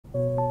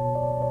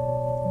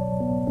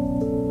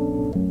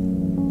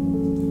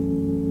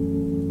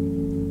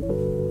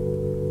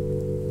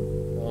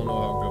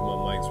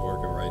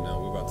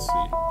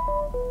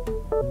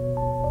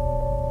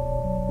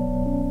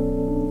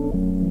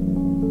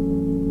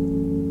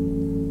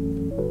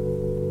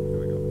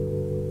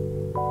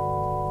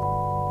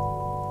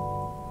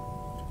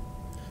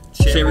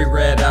Cherry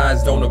red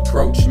eyes, don't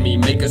approach me.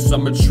 Make a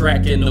summer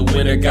track in the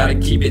winter, gotta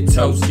keep it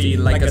toasty.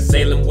 Like a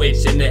sailing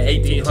witch in the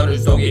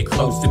 1800s, don't get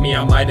close to me.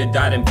 I might have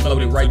died and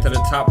floated right to the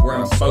top where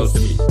I'm supposed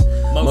to be.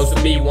 Most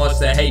of me wants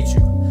to hate you,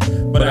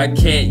 but I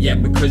can't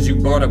yet because you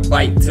brought a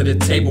bite to the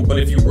table. But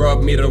if you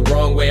rub me the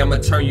wrong way, I'ma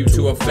turn you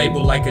to a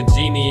fable. Like a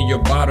genie in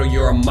your bottle,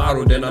 you're a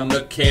model, then I'm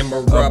the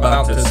camera rub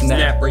out to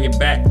snap. Bring it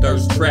back,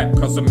 thirst trap,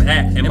 custom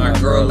hat, and my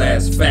girl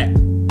ass fat.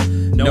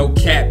 No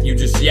cap, you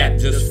just yap,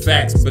 just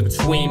facts.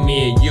 Between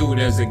me and you,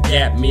 there's a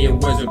gap. Me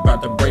and Wizxrd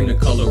about to bring the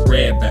color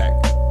red back.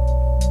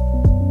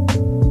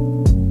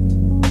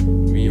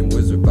 Me and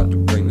Wizxrd about to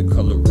bring the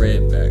color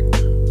red back.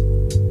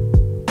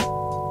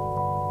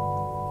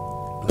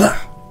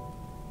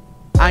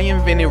 I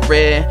invented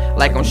red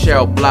like I'm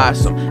Cheryl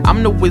Blossom.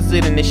 I'm the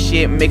wizard in this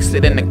shit, mix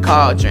it in the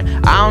cauldron.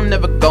 I don't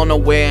never go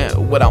nowhere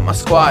without my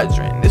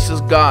squadron. This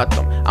is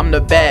Gotham, I'm the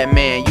bad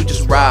man, you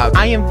just robbed.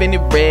 I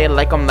invented red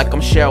like I'm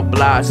Cheryl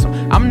Blossom.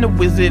 I'm the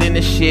wizard in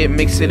this shit,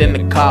 mix it in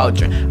the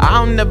cauldron. I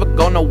don't never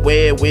go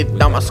nowhere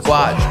without my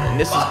squadron.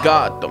 This is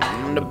Gotham,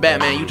 I'm the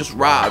bad man, you just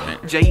robbing.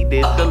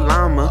 Jayded the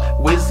llama,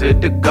 Wizxrd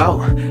the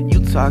go.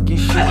 You talking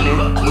shit,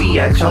 man, we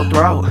at your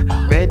throat.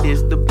 Red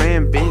is the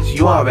brand, bitch,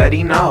 you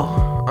already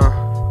know.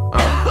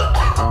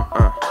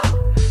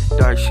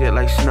 Dark shit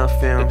like snuff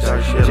films.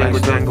 Jingle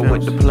jangle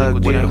with the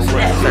plug wheels.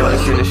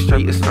 Service in the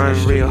street is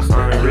unreal.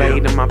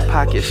 Blade in my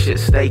pocket, shit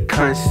stay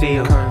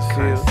concealed.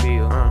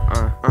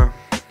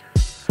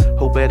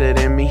 Who better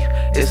than me?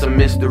 It's a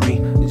mystery.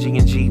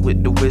 G&G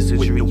with the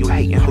wizardry. You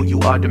hating who you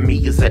are to me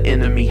is an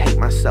enemy. Hate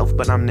myself,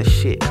 but I'm the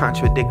shit.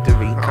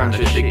 Contradictory.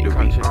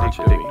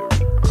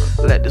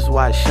 Let this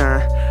white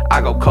shine,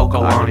 I go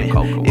cocoa on it.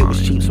 It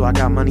was cheap, so I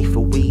got money for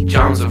weed,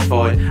 Jonesing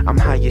for it. I'm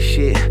high as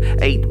shit,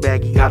 8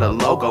 baggy, got a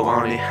logo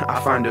on it. I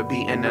find a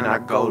beat and then I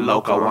go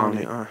loco on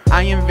it.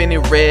 I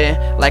invented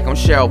red like I'm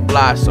Cheryl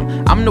Blossom.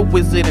 I'm the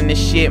wizard in this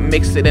shit,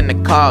 mix it in the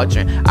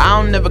cauldron.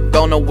 I don't never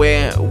go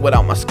nowhere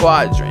without my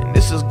squadron.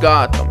 This is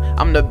Gotham,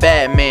 I'm the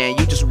bad man,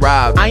 you just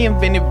robbed. I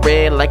invented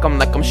red like I'm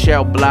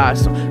Cheryl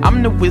Blossom.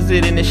 I'm the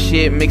wizard in this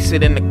shit, mix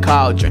it in the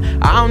cauldron.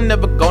 I don't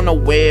never go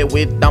nowhere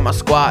without my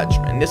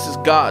squadron. This is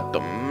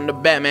Gotham, I'm the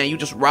Batman, you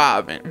just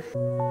robbing.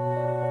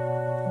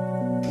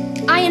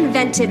 I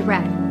invented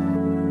red.